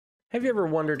Have you ever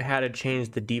wondered how to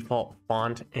change the default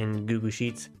font in Google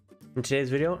Sheets? In today's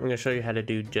video, I'm going to show you how to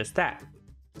do just that.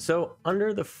 So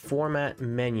under the Format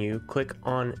menu, click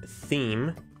on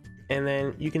Theme, and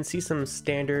then you can see some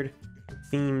standard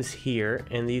themes here,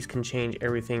 and these can change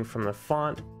everything from the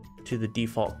font to the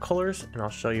default colors, and I'll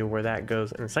show you where that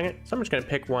goes in a second. So I'm just going to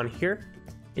pick one here,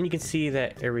 and you can see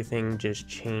that everything just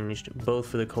changed both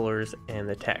for the colors and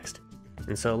the text.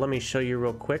 And so let me show you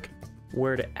real quick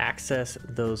where to access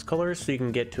those colors so you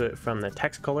can get to it from the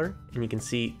text color, and you can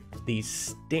see these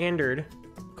standard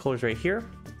colors right here,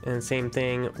 and same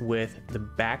thing with the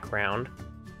background.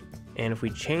 And if we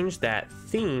change that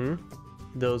theme,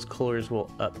 those colors will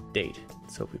update.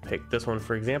 So if we pick this one,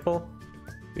 for example,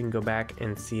 we can go back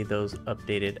and see those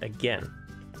updated again.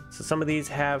 So some of these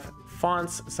have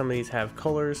fonts, some of these have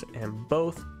colors, and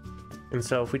both. And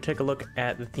so if we take a look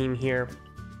at the theme here,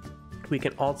 we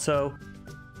can also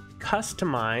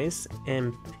customize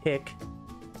and pick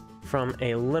from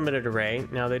a limited array.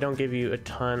 Now they don't give you a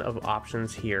ton of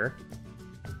options here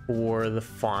for the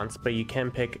fonts, but you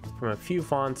can pick from a few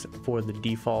fonts for the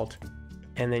default,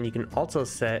 and then you can also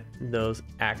set those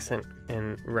accent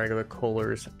and regular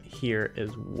colors here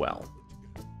as well.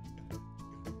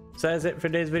 So that's it for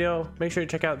today's video. Make sure to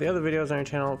check out the other videos on our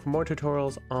channel for more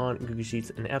tutorials on Google Sheets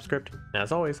and AppScript. And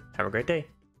as always, have a great day.